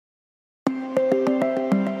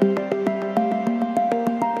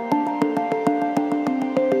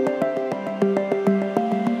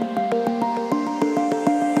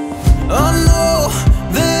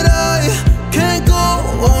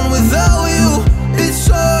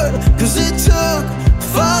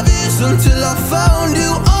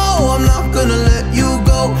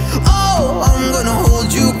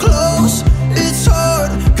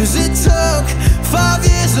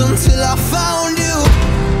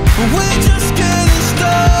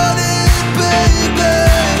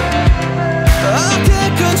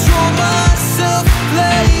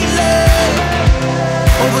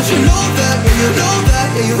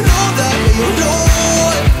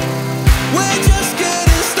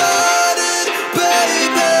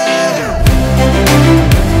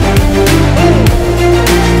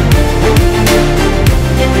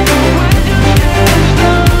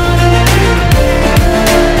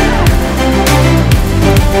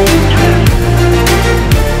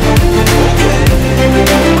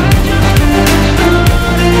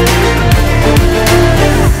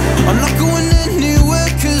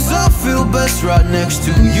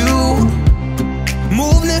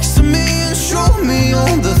to me and show me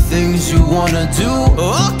all the things you wanna do.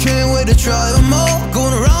 Oh, I can't wait to try them all.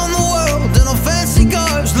 Going around the world in our fancy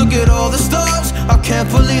cars. Look at all the stars, I can't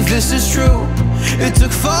believe this is true. It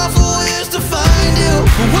took 5 full years to find you,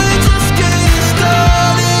 but we're just getting started.